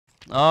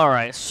All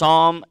right,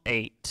 Psalm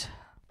 8.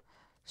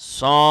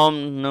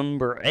 Psalm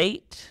number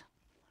 8.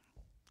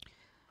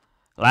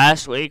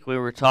 Last week we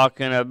were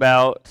talking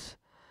about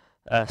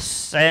a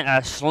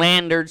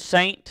slandered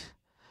saint.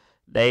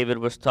 David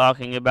was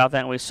talking about that,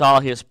 and we saw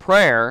his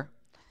prayer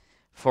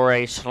for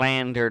a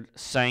slandered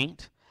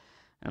saint.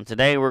 And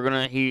today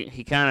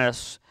he kind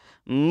of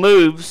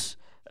moves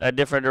a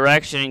different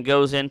direction and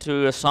goes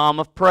into a psalm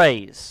of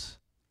praise.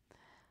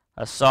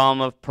 A psalm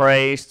of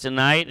praise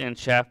tonight in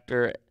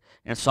Psalm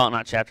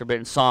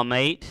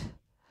 8.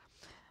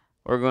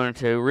 We're going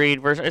to read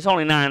it's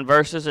only 9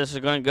 verses. This is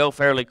going to go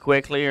fairly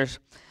quickly.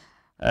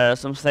 There's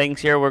some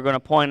things here we're going to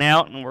point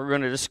out and we're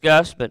going to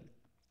discuss. But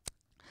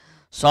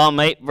Psalm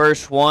 8,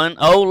 verse 1,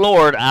 O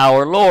Lord,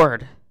 our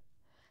Lord,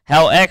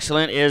 how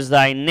excellent is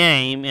thy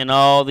name in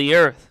all the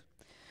earth,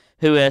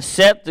 who has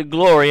set the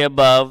glory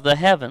above the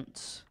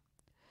heavens.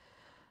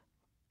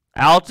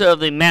 Out of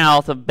the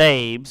mouth of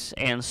babes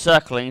and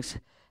sucklings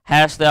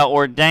hast thou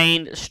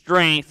ordained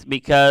strength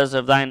because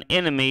of thine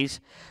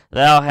enemies.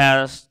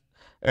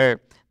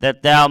 That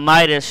thou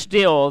mightest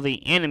still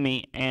the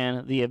enemy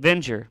and the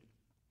avenger.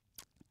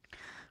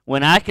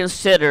 When I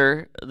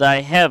consider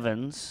thy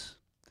heavens,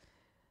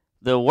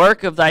 the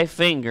work of thy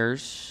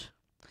fingers,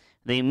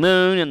 the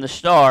moon and the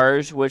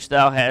stars which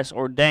thou hast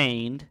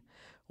ordained,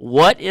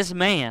 what is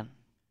man,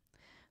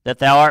 that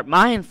thou art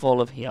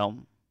mindful of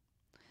him,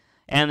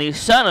 and the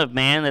Son of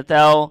Man, that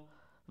thou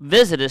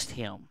visitest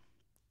him?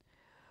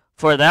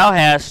 For thou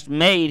hast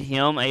made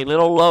him a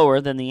little lower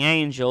than the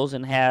angels,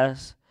 and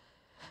hast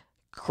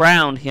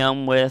crowned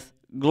him with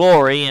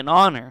glory and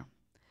honor.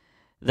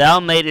 Thou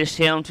madest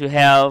him to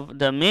have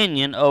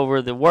dominion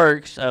over the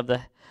works of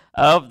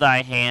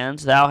thy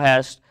hands. Thou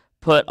hast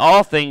put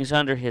all things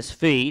under his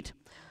feet,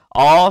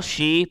 all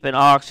sheep and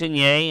oxen,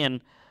 yea,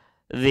 and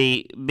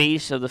the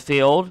beasts of the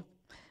field,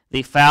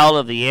 the fowl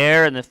of the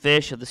air, and the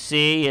fish of the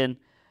sea, and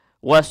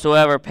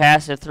whatsoever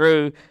passeth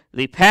through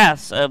the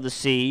paths of the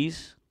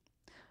seas.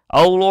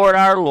 O Lord,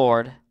 our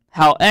Lord,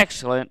 how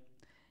excellent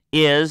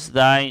is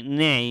thy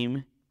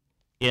name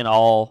in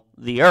all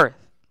the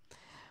earth.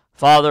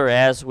 Father,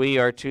 as we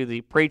are to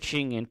the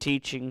preaching and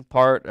teaching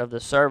part of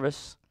the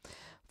service,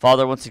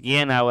 Father, once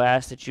again, I would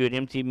ask that you would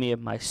empty me of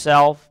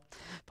myself,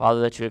 Father,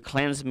 that you would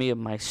cleanse me of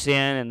my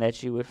sin, and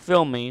that you would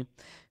fill me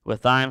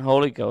with thine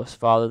Holy Ghost,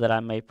 Father, that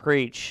I may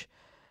preach.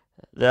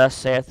 Thus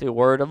saith the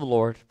word of the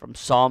Lord from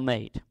Psalm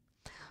 8.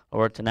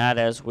 Lord, tonight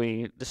as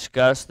we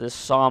discuss this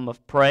psalm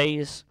of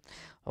praise,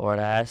 Lord,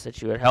 I ask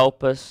that you would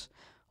help us,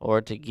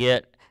 Lord, to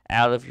get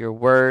out of your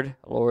word,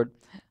 Lord,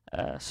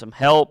 some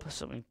help,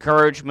 some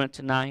encouragement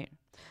tonight.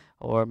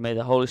 Lord, may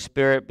the Holy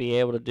Spirit be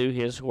able to do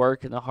his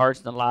work in the hearts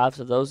and the lives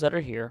of those that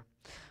are here.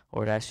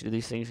 Lord, I ask you to do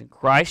these things in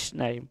Christ's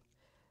name.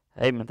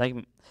 Amen. Thank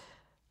you.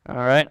 All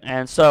right,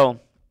 and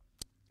so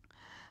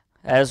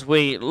as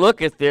we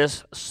look at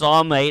this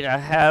Psalm 8, I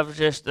have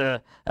just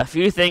a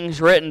few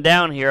things written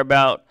down here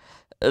about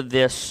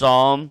this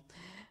psalm.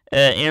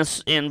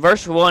 In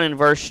verse 1 and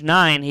verse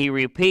 9, he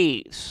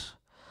repeats,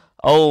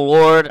 O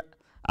Lord,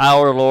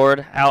 our Lord,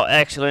 how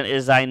excellent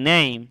is thy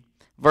name.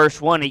 Verse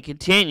 1, he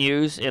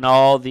continues, in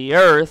all the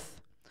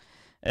earth,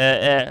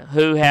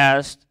 who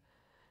has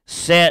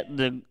set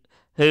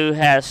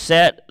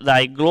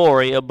thy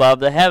glory above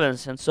the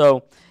heavens. And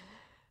so,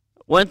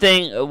 one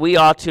thing we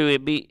ought to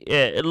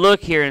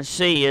look here and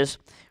see is,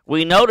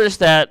 we notice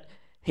that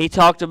he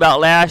talked about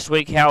last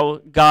week how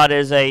God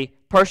is a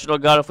personal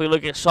God. If we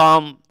look at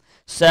Psalm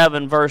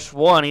 7, verse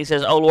 1, he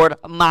says, O Lord,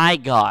 my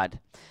God.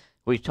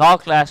 We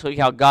talked last week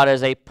how God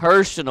is a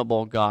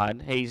personable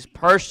God. He's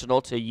personal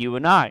to you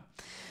and I.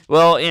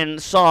 Well, in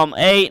Psalm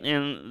 8,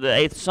 in the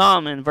 8th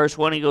Psalm, in verse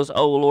 1, he goes,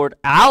 O Lord,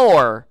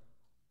 our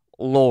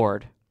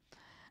Lord.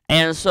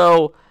 And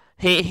so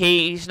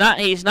he's not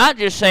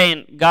just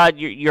saying, God,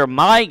 you're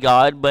my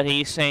God, but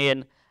he's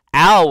saying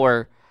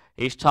our.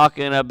 He's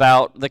talking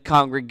about the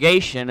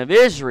congregation of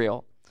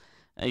Israel.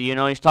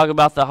 He's talking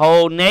about the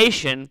whole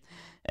nation.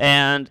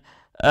 And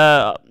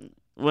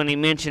when he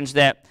mentions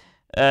that,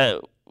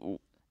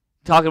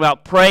 talking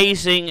about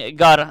praising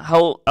God,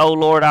 O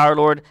Lord, our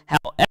Lord, how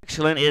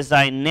excellent is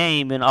thy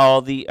name in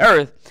all the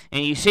earth.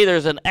 And you see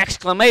there's an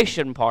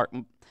exclamation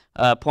point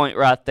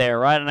right there,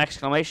 right? An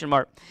exclamation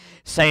mark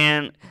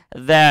saying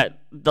that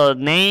the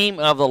name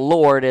of the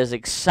Lord is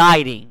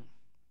exciting.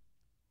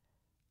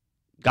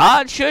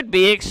 God should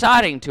be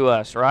exciting to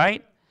us,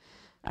 right?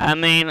 I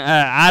mean,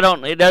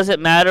 it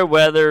doesn't matter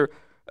whether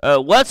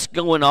what's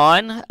going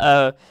on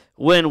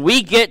when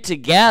we get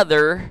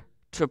together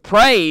to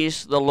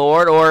praise the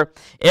Lord, or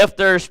if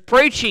there's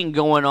preaching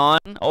going on,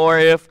 or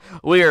if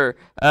we're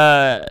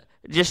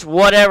just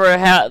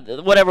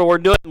whatever we're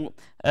doing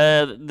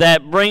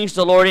that brings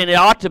the Lord in, it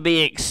ought to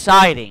be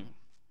exciting.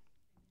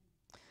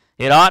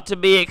 It ought to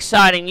be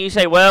exciting. You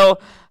say,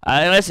 well,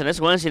 listen, it's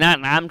Wednesday night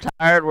and I'm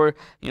tired.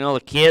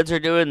 The kids are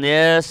doing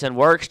this and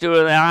work's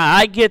doing that.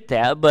 I get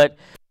that, but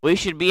we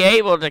should be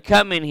able to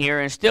come in here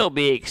and still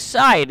be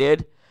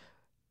excited.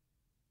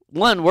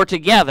 One, we're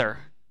together.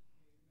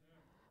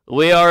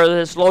 We are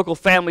this local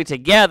family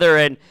together,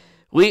 and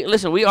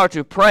We are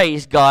to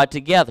praise God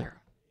together.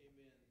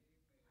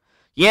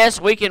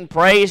 Yes, we can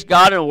praise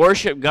God and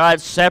worship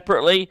God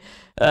separately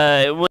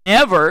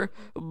whenever,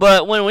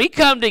 but when we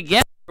come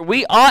together,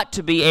 we ought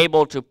to be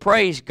able to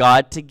praise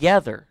God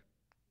together.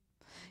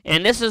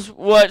 And this is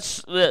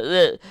what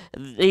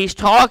he's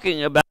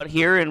talking about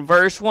here in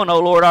verse 1. O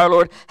Lord, our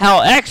Lord,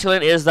 how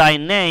excellent is thy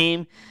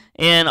name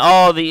in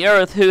all the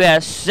earth, who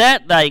has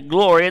set thy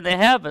glory in the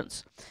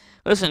heavens.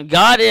 Listen,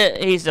 God,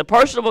 he's a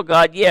personable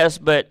God, yes,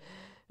 but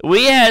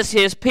we as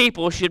his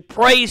people should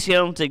praise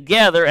him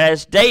together,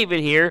 as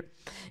David here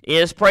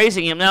is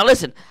praising him. Now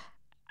listen,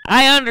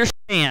 I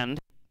understand,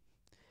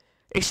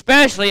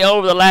 especially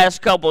over the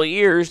last couple of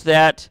years,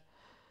 that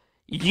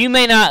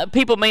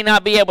people may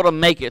not be able to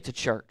make it to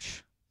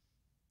church.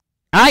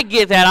 I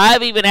get that.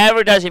 I've even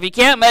advertised, if you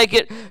can't make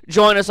it,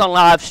 join us on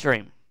live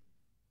stream.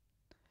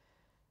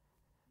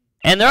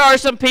 And there are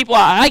some people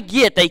I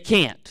get they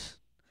can't.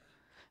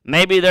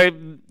 Maybe their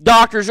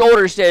doctor's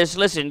order says,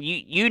 listen,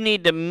 you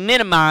need to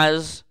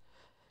minimize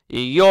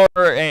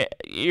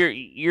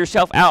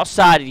yourself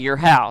outside of your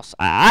house.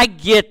 I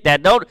get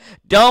that.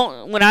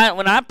 Don't when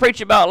I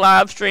preach about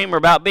live stream or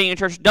about being in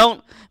church,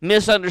 don't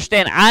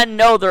misunderstand. I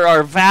know there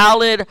are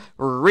valid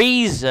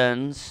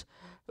reasons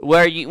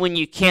when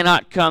you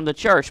cannot come to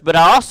church, but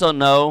I also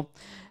know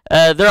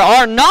there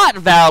are not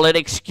valid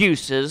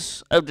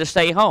excuses to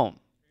stay home.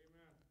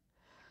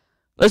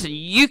 Listen,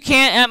 you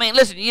can't,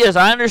 listen, yes,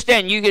 I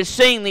understand you can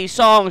sing these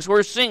songs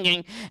we're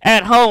singing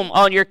at home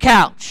on your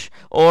couch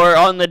or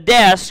on the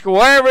desk, or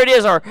wherever it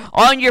is, or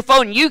on your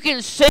phone. You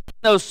can sing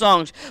those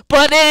songs,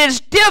 but it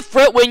is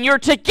different when you're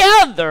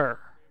together.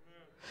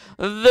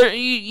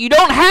 You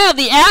don't have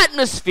the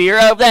atmosphere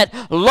of that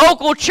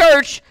local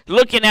church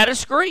looking at a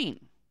screen.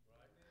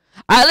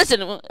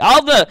 Listen,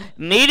 all the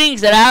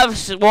meetings that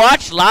I've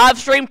watched, live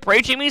stream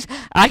preaching meetings,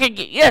 I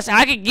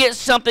could get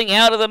something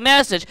out of the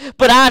message.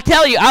 But I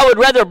tell you, I would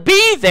rather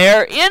be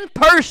there in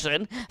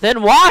person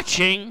than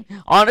watching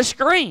on a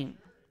screen.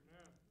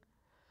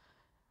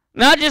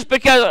 Not just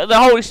because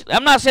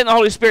I'm not saying the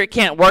Holy Spirit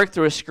can't work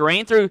through a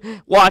screen, through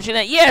watching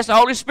that. Yes, the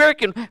Holy Spirit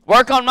can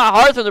work on my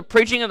heart through the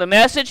preaching of the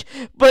message.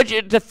 But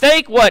to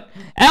think what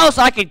else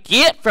I could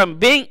get from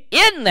being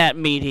in that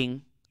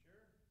meeting,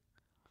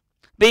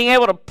 being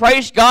able to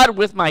praise God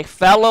with my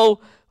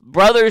fellow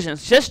brothers and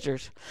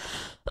sisters,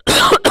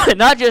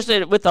 not just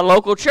with the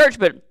local church,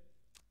 but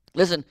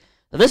listen,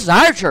 this is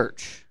our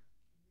church.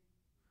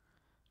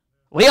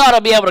 We ought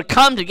to be able to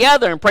come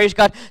together and praise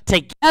God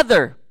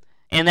together,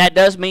 and that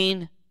does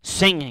mean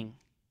singing.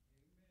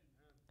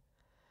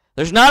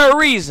 There's not a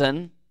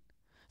reason.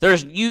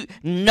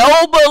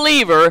 No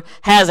believer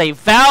has a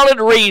valid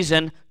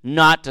reason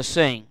not to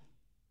sing.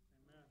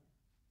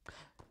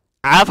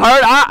 I've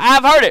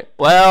heard it.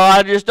 Well,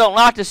 I just don't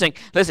like to sing.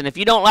 Listen, if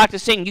you don't like to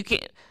sing, you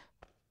can't.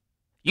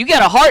 You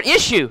got a heart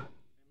issue.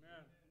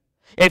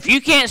 If you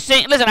can't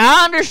sing, listen,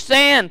 I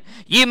understand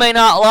you may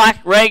not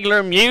like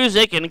regular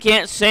music and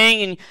can't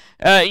sing,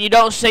 and you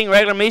don't sing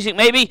regular music.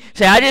 Maybe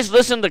say, I just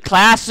listen to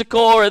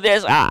classical or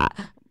this.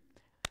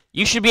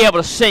 You should be able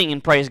to sing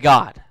and praise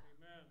God.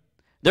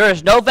 There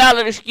is no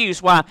valid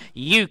excuse why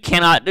you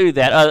cannot do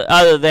that,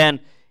 other than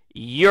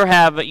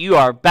you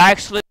are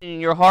backslidden in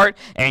your heart,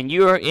 and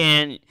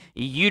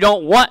you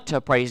don't want to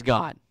praise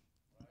God.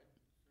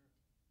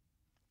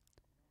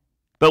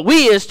 But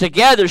we as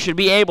together should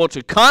be able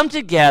to come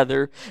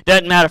together,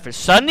 doesn't matter if it's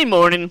Sunday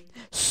morning,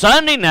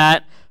 Sunday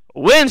night,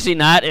 Wednesday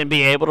night, and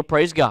be able to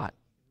praise God.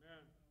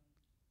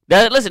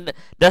 Listen,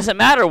 doesn't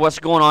matter what's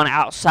going on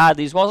outside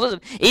these walls.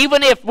 Listen,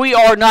 even if we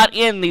are not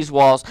in these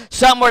walls,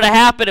 something were to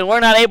happen and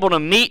we're not able to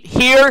meet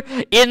here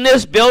in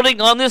this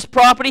building, on this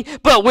property,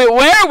 but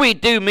where we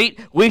do meet,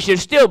 we should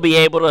still be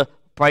able to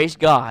praise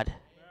God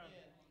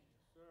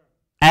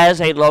as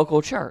a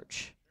local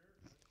church.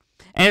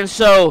 And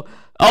so,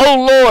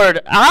 oh Lord,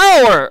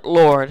 our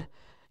Lord,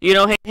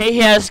 he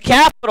has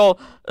capital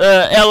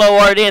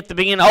L-O-R-D at the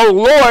beginning. Oh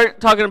Lord,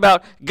 talking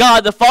about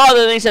God the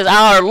Father, and he says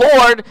our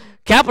Lord,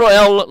 capital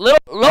L,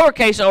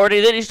 lowercase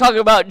o-r-d, then he's talking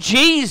about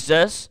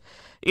Jesus.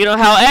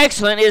 How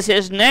excellent is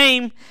his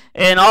name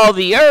in all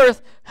the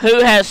earth,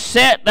 who has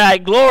set thy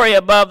glory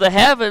above the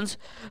heavens.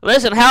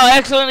 Listen, how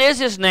excellent is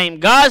his name.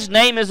 God's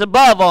name is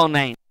above all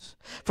names.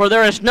 For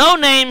there is no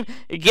name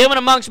given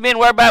amongst men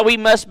whereby we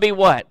must be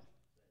what?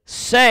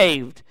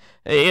 Saved.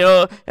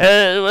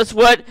 That's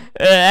what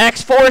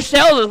Acts 4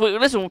 tells us.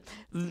 Listen,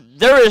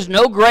 there is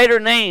no greater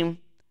name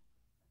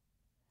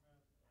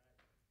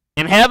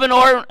in heaven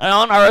or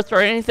on earth or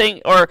anything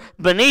or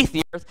beneath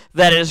the earth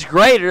that is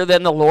greater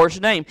than the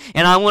Lord's name.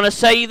 And I want to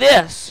say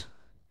this.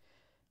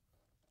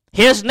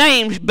 His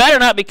name better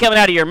not be coming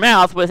out of your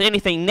mouth with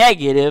anything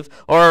negative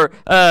or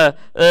any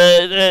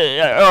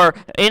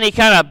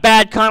kind of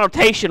bad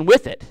connotation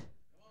with it.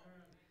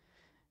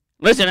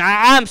 Listen,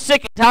 I'm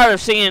sick and tired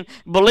of seeing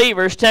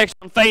believers text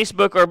on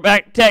Facebook or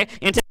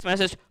in text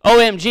message,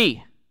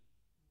 OMG.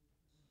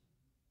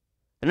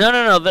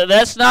 No.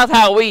 That's not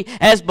how we,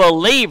 as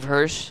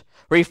believers,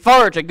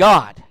 refer to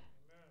God.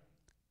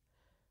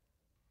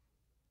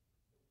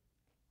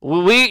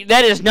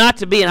 That is not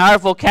to be in our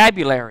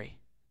vocabulary.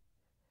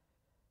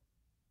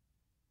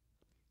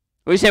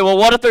 We say, well,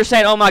 what if they're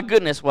saying, oh my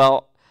goodness?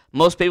 Well,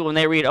 most people when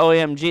they read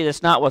OMG,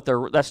 that's not what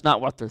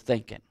they're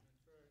thinking.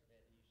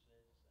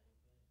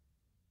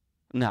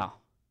 No.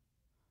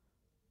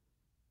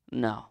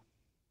 No.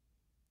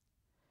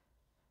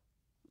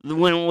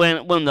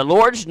 When the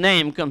Lord's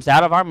name comes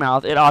out of our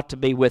mouth, it ought to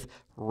be with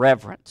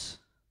reverence.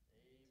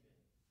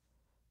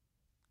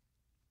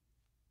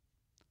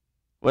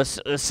 What's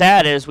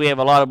sad is we have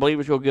a lot of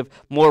believers who will give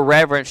more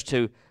reverence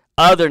to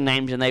other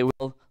names than they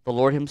will the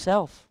Lord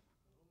Himself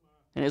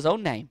in His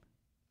own name.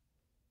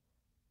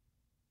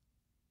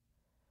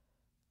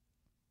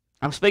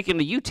 I'm speaking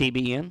to you,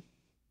 TBN.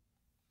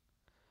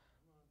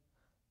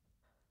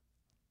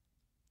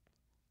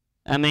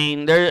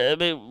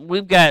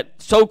 We've got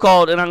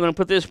so-called, and I'm going to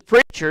put this,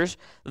 preachers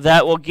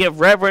that will give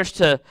reverence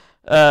to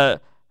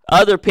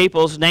other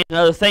people's names and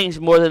other things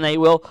more than they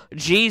will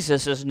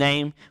Jesus'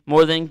 name,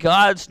 more than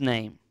God's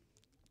name.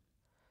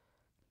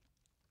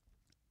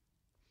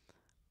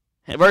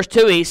 In verse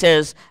 2, he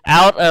says,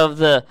 out of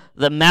the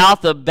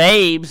mouth of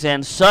babes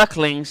and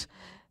sucklings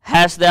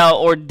hast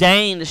thou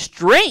ordained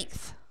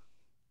strength.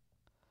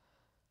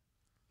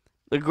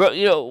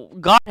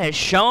 God has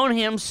shown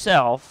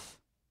Himself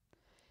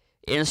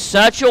in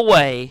such a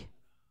way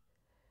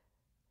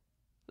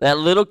that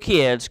little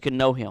kids can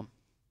know Him.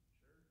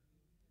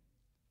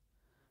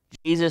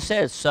 Jesus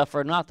says,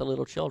 suffer not the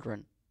little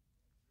children.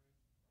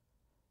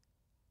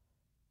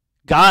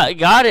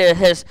 God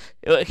has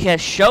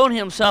shown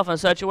Himself in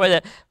such a way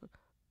that,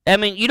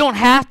 you don't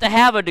have to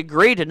have a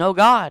degree to know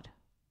God.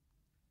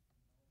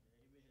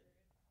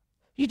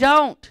 You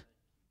don't.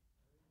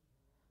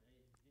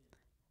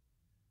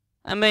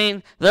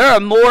 There are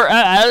more,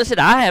 listen,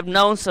 I have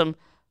known some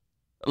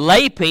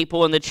lay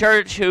people in the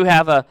church who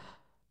have a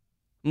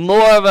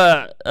more of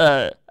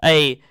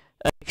a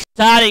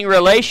exciting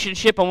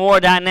relationship, a more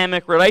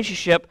dynamic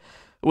relationship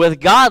with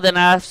God than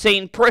I've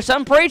seen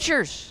some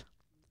preachers.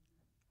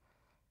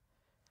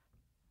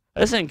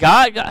 Listen,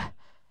 God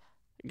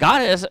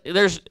has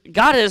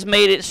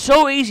made it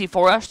so easy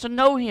for us to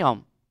know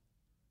Him.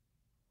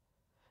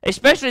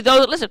 Especially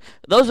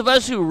those of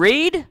us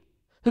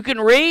who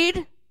can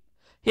read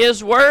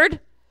His Word.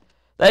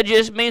 That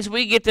just means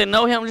we get to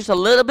know Him just a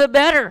little bit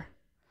better.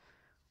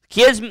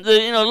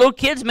 Little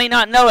kids may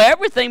not know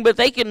everything, but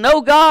they can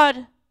know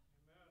God.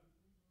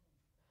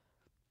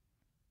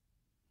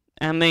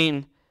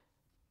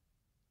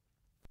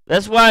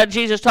 That's why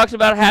Jesus talks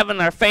about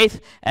having our faith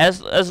as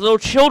little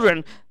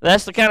children.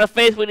 That's the kind of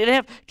faith we need to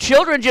have.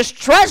 Children just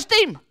trust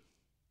Him.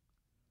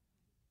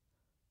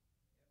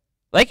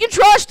 They can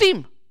trust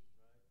Him.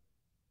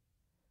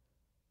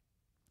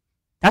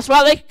 That's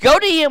why they go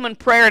to Him in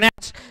prayer and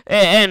ask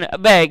and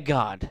beg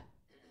God,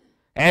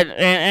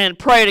 and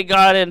pray to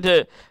God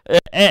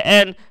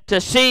and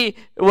to see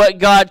what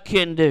God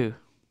can do.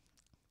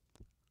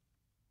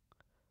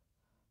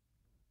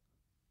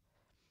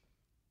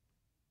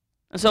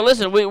 And so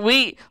listen,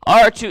 we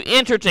are to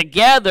enter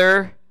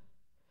together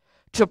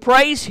to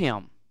praise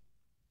Him.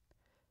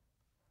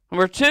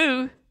 Number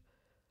 2,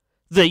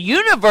 the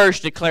universe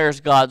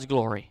declares God's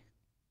glory.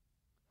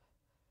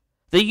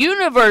 The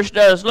universe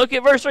does. Look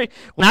at verse 3.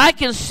 When I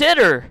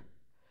consider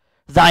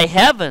thy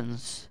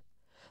heavens,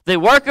 the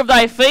work of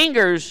thy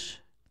fingers,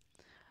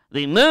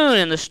 the moon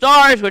and the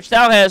stars which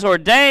thou hast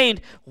ordained,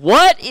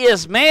 what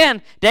is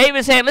man?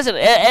 David's saying, listen,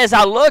 as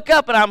I look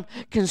up and I'm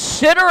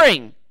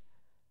considering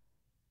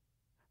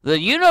the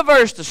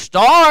universe, the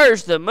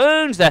stars, the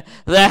moons, the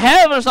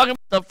heavens, talking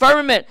about the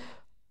firmament,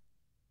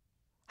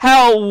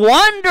 how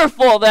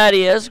wonderful that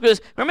is. Because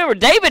remember,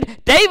 David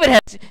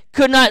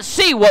could not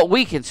see what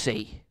we can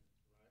see.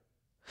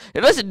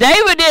 And listen,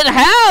 David didn't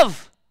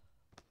have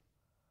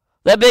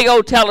that big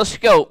old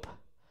telescope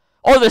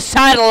or the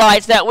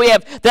satellites that we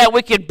have that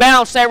we could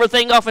bounce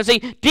everything off and see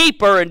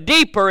deeper and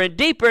deeper and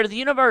deeper into the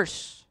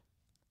universe.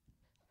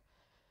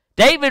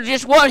 David,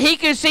 just what he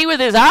could see with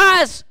his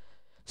eyes,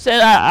 said,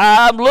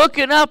 I'm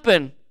looking up,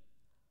 and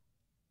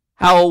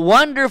how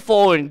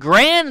wonderful and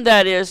grand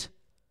that is.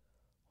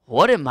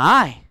 What am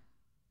I?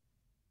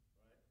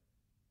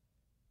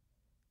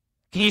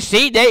 Can you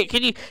see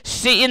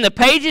in the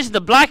pages,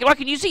 the black and white,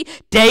 can you see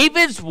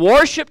David's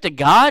worship to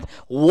God?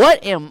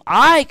 What am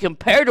I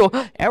compared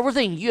to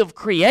everything you have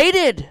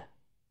created?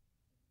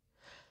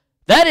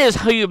 That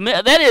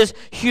is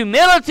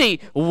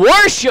humility,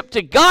 worship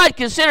to God,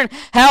 considering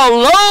how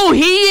low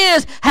He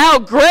is, how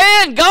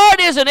grand God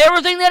is in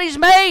everything that He's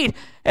made.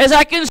 As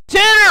I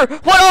consider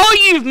what all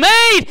You've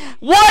made,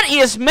 what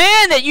is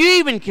man that You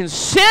even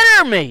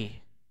consider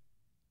me?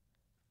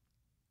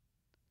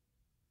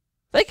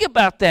 Think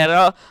about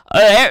that.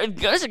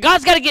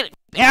 God's got to get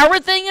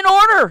everything in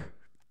order,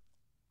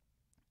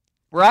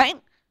 right?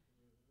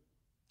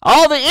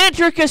 All the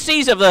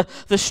intricacies of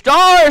the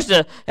stars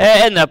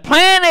and the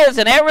planets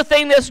and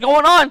everything that's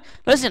going on.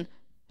 Listen,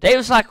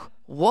 David's like,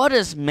 what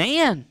is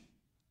man?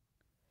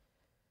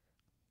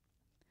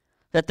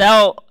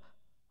 That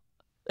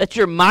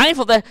you're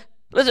mindful that,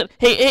 listen,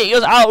 he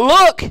goes, I'll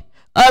look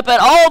up at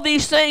all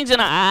these things,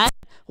 and I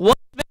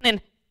what's been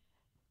in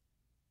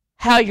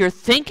how you're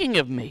thinking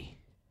of me.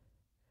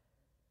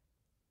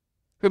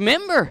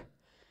 Remember,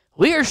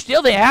 we are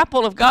still the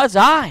apple of God's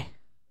eye.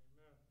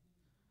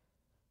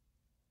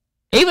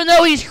 Even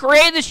though He's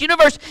created this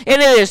universe,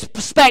 and it is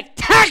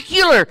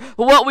spectacular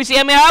what we see.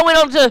 I mean, I went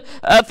on to,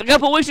 a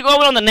couple of weeks ago, I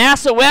went on the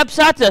NASA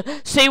website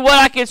to see what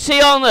I could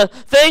see on the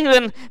thing.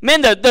 And,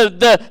 man,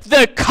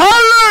 the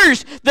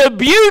colors, the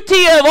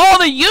beauty of all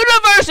the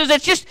universes,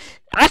 it's just,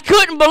 I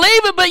couldn't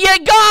believe it, but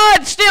yet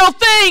God still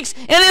thinks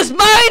and is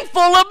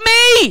mindful of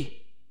me.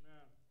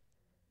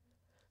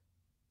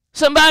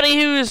 Somebody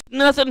who is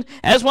nothing,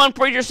 as one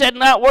preacher said,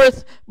 not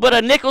worth but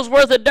a nickel's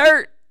worth of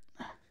dirt.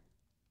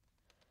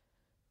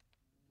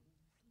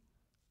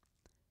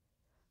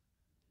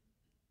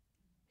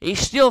 He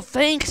still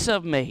thinks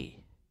of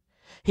me.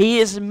 He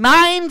is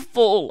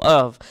mindful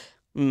of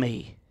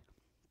me.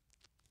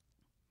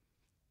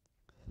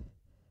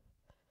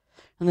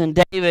 And then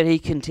David, he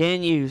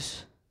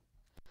continues.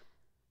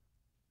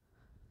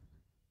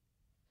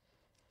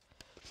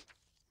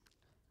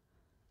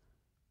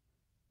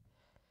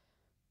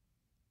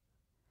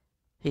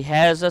 He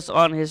has us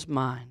on his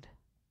mind.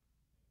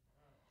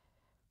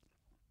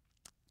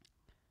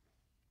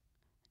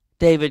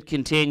 David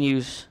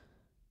continues,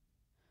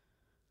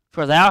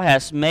 for thou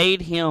hast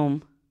made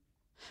him,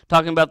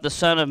 talking about the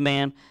Son of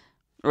Man,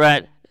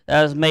 right,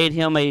 thou hast made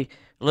him a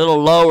little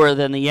lower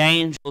than the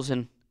angels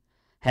and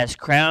has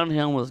crowned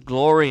him with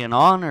glory and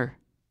honor.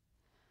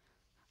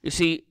 You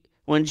see,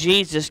 when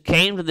Jesus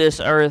came to this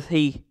earth,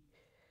 he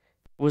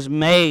was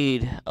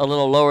made a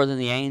little lower than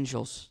the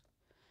angels.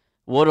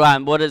 What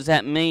does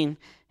that mean?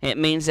 It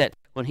means that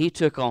when he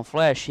took on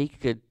flesh, he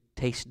could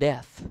taste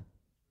death.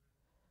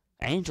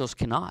 Angels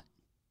cannot.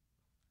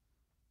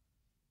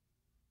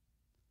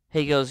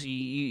 He goes,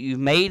 you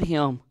made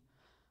him,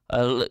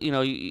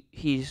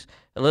 he's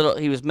a little.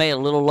 He was made a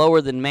little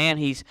lower than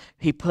man.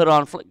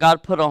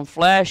 God put on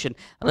flesh, and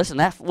listen,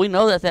 we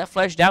know that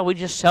flesh died. We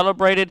just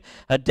celebrated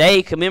a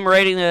day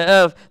commemorating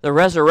the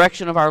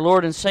resurrection of our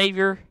Lord and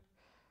Savior,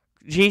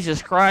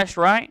 Jesus Christ,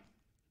 right?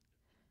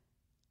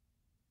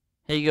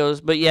 He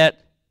goes, but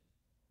yet,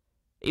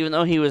 even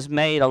though he was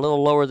made a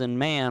little lower than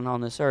man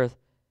on this earth,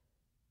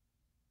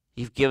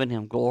 you've given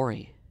him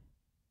glory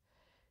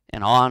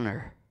and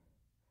honor.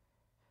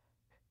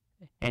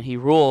 And he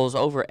rules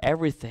over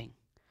everything.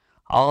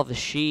 All the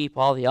sheep,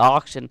 all the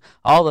oxen,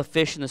 all the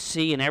fish in the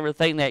sea, and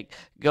everything that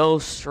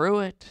goes through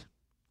it.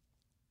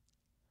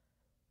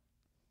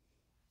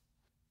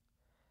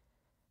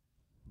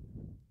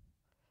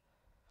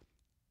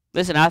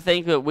 Listen, I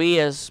think that we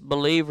as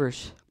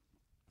believers,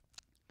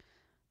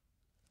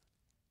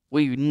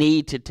 we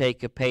need to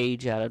take a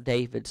page out of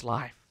David's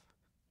life.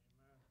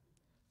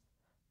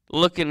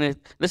 Listen,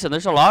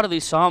 there's a lot of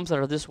these Psalms that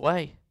are this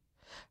way.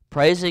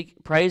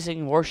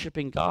 Praising,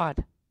 worshiping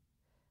God.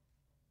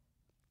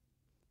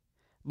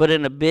 But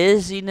in the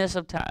busyness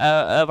of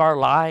our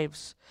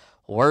lives,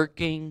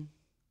 working,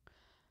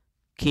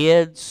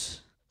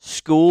 kids,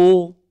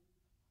 school,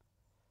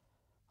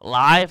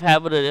 life,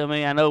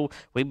 I know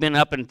we've been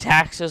up in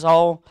taxes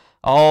all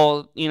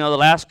the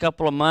last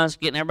couple of months,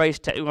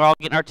 we're all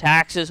getting our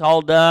taxes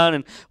all done,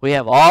 and we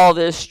have all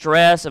this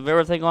stress of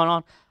everything going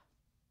on.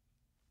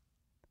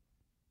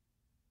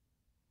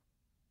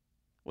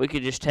 We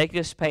could just take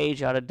this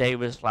page out of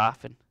David's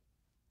life, and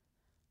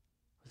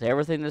with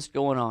everything that's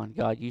going on,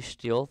 God, you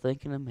still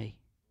thinking of me.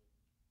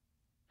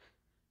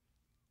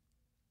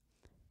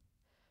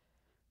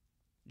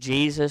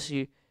 Jesus,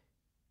 he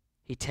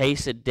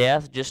tasted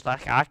death just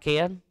like I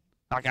can,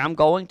 like I'm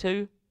going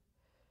to,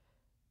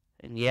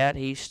 and yet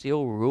he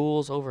still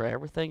rules over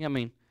everything. I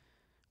mean,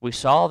 we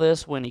saw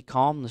this when he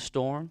calmed the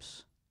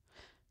storms,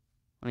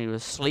 when he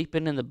was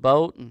sleeping in the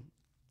boat, and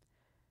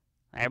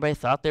everybody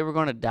thought they were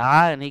going to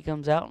die, and he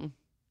comes out and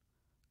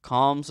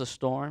calms the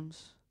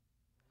storms.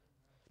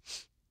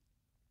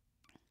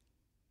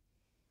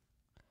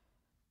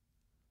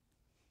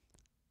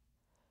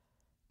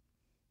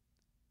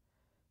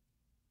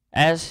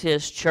 As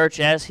his church,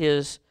 as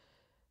his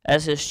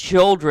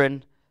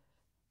children,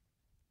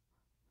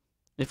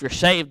 if you're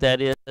saved,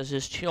 that is, as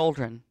his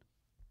children,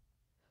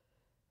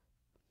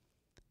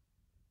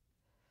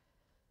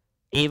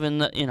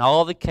 even in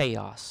all the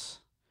chaos.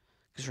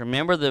 Because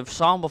remember, the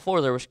psalm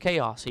before, there was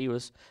chaos. He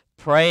was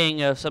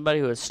praying of somebody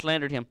who had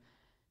slandered him.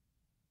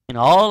 In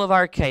all of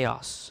our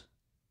chaos,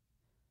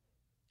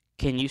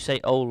 can you say,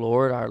 "Oh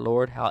Lord, our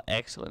Lord, how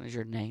excellent is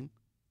your name"?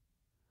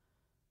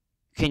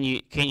 Can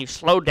you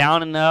slow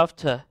down enough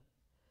to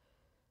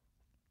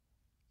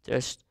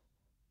just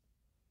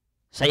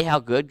say how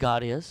good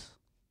God is?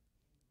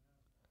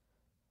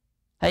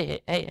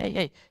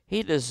 Hey,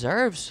 he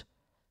deserves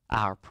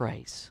our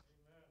praise.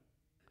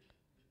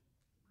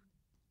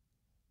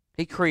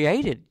 He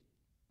created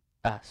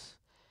us.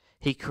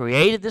 He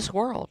created this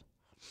world.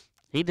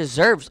 He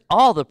deserves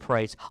all the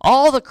praise,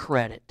 all the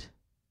credit.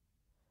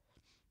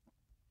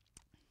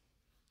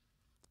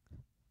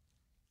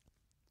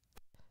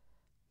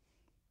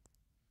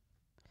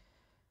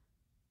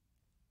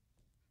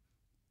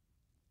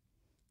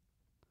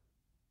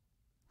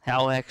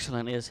 How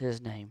excellent is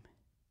His name.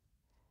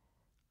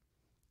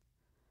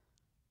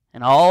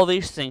 And all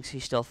these things He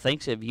still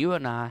thinks of you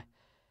and I.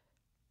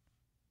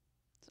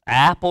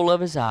 Apple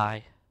of His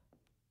eye.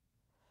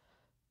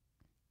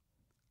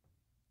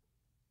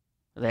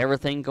 With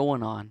everything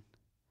going on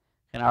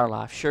in our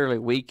life, surely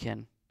we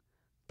can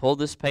pull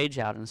this page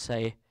out and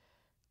say,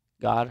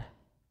 God,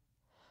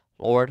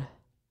 Lord,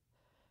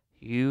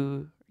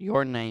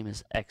 your name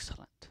is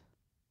excellent.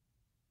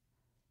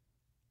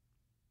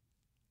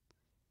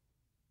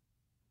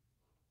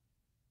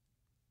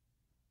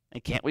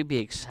 And can't we be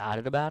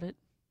excited about it?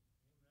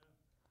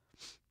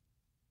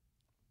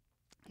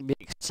 Be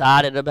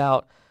excited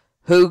about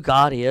who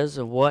God is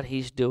and what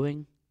He's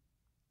doing?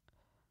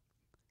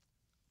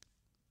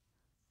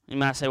 You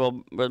might say,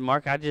 well, Brother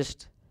Mark,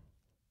 there's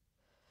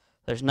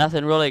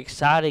nothing really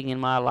exciting in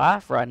my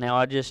life right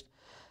now.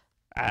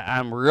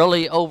 I'm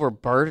really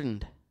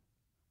overburdened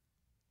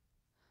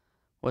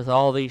with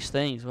all these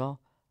things. Well,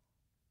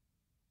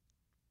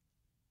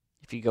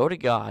 if you go to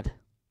God,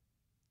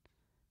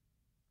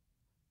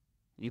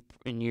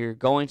 and you're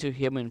going to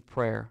Him in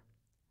prayer,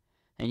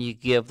 and you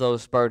give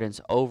those burdens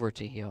over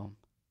to Him,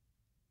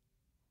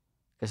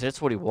 because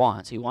that's what He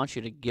wants. He wants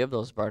you to give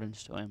those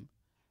burdens to Him.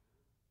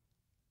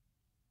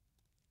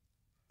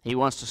 He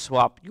wants to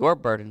swap your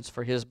burdens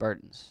for His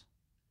burdens.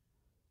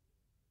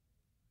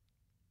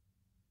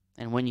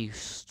 And when you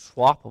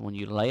swap them, when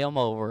you lay them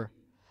over,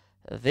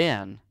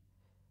 then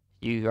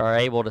you are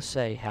able to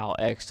say, how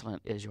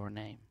excellent is your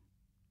name.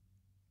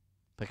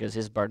 Because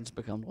His burdens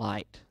become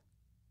light.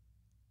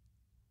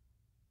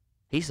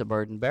 He's the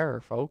burden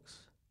bearer, folks.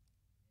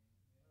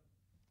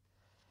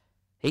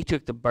 He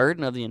took the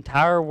burden of the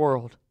entire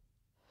world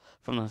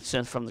from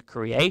the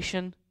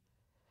creation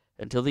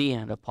until the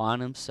end upon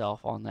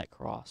Himself on that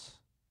cross.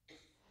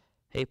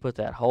 He put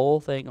that whole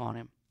thing on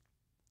Him.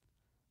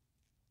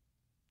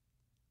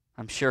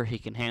 I'm sure He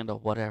can handle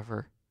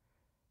whatever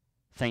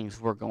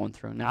things we're going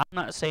through. Now, I'm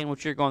not saying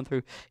what you're going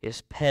through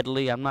is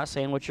peddly. I'm not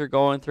saying what you're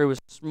going through is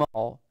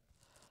small.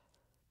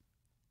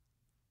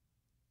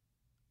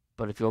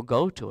 But if you'll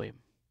go to Him,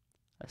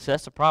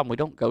 that's the problem. We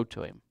don't go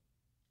to Him.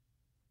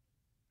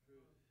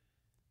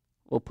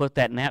 We'll put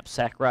that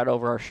knapsack right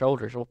over our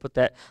shoulders. We'll put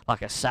that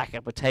like a sack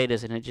of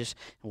potatoes, and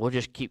we'll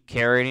just keep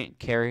carrying it and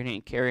carrying it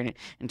and carrying it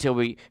until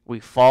we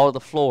fall to the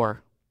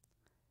floor.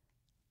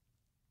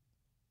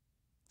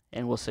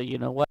 And we'll say, you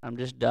know what? I'm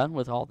just done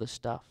with all this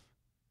stuff.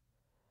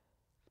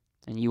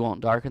 And you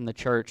won't darken the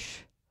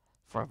church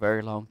for a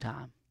very long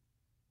time.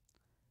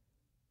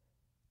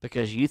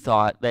 Because you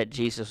thought that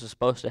Jesus was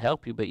supposed to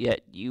help you, but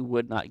yet you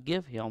would not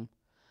give Him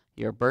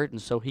your burden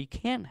so He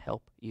can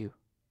help you.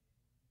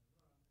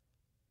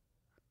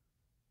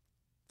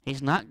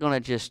 He's not going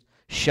to just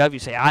shove you.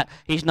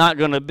 He's not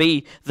going to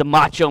be the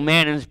macho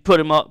man and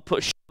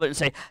shove it and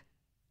say,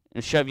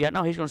 and shove you out.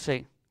 No, He's going to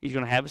say, He's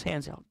going to have His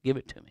hands out. Give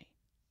it to me.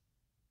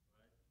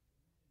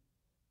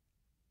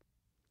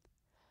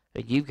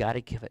 But you've got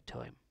to give it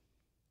to Him.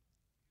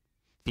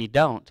 If you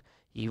don't,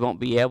 you won't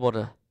be able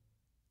to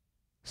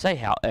say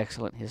how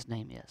excellent His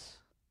name is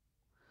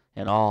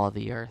in all of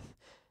the earth.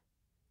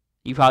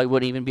 You probably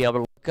wouldn't even be able to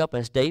look up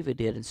as David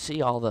did and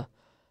see all the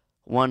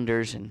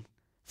wonders and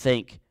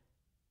think,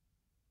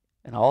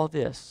 and all of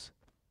this,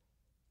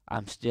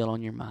 I'm still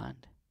on your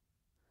mind.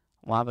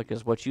 Why?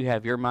 Because what you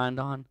have your mind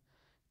on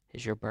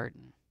is your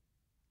burden.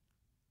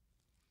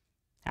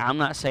 I'm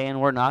not saying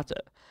we're not to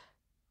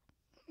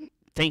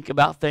think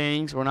about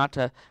things.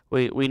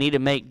 We need to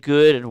make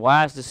good and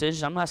wise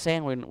decisions. I'm not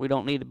saying we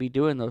don't need to be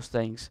doing those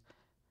things.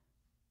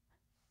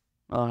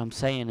 What I'm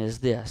saying is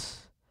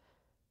this.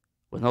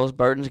 When those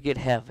burdens get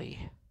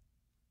heavy,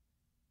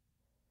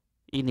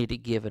 you need to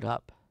give it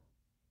up.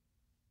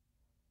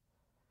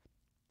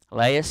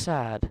 Lay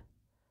aside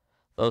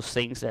those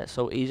things that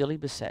so easily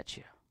beset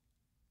you.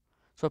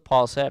 That's what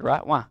Paul said,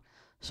 right? Why?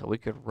 So we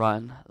could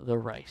run the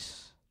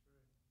race.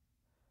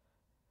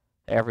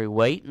 Every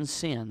weight and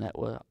sin that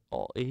will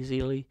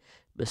easily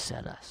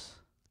beset us.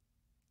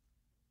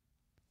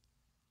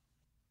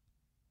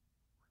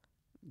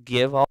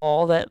 Give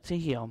all that to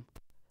Him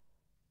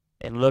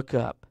and look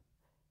up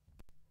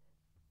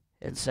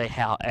and say,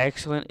 how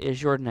excellent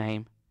is your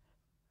name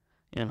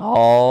in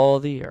all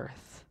the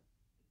earth.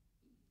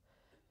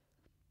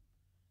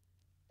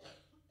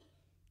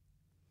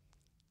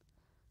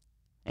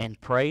 And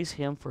praise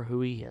Him for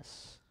who He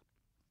is.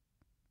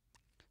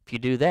 If you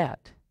do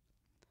that,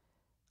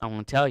 I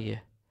want to tell you,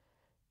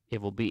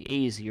 it will be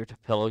easier to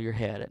pillow your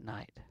head at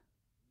night.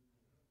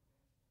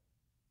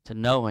 To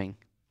knowing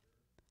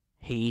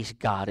He's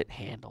got it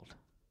handled.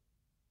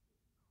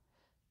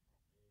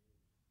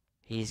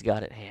 He's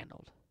got it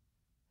handled.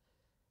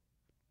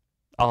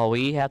 All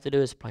we have to do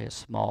is play a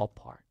small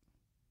part.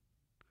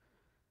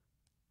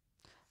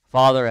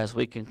 Father, as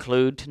we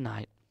conclude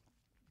tonight,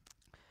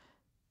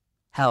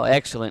 how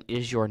excellent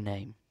is your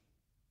name.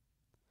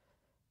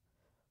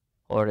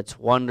 Lord, it's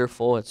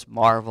wonderful, it's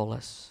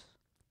marvelous.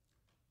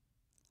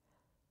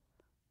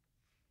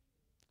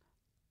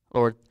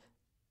 Lord,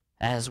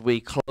 as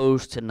we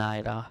close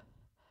tonight,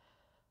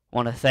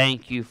 want to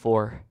thank you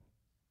for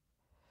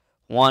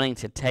wanting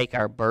to take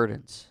our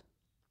burdens.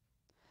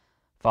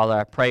 Father,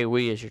 I pray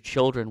we as your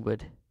children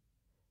would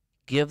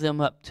give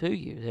them up to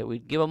you, that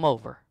we'd give them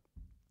over.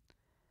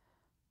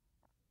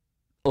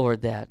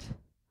 Lord, that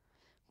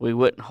we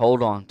wouldn't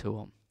hold on to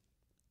them.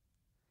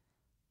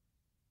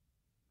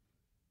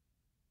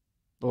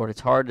 Lord,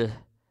 it's hard to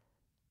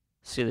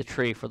see the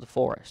tree for the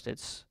forest.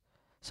 It's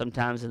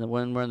sometimes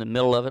when we're in the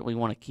middle of it, we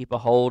want to keep a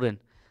hold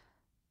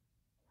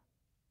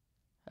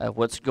of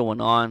what's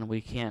going on.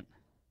 We can't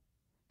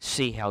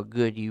see how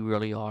good you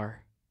really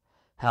are,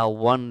 how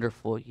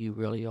wonderful you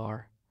really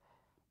are,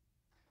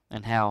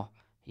 and how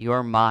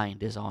your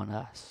mind is on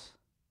us.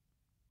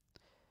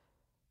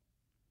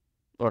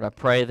 Lord, I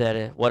pray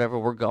that whatever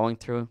we're going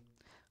through,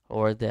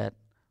 Lord, that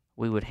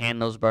we would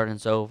hand those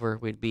burdens over.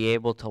 We'd be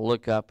able to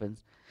look up and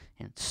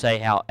say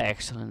how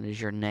excellent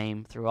is your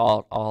name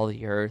throughout all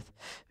the earth.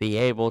 Be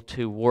able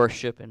to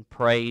worship and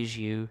praise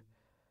you,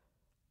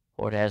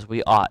 Lord, as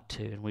we ought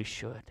to and we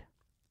should.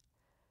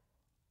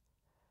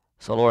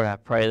 So, Lord, I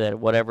pray that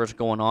whatever's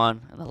going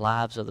on in the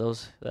lives of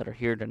those that are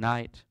here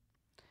tonight,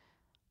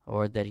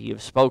 Lord, that you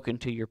have spoken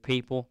to your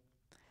people,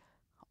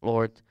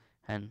 Lord,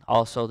 and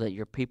also that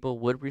your people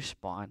would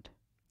respond.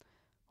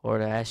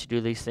 Lord, I ask you to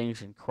do these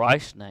things in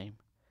Christ's name.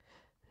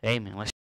 Amen. Let's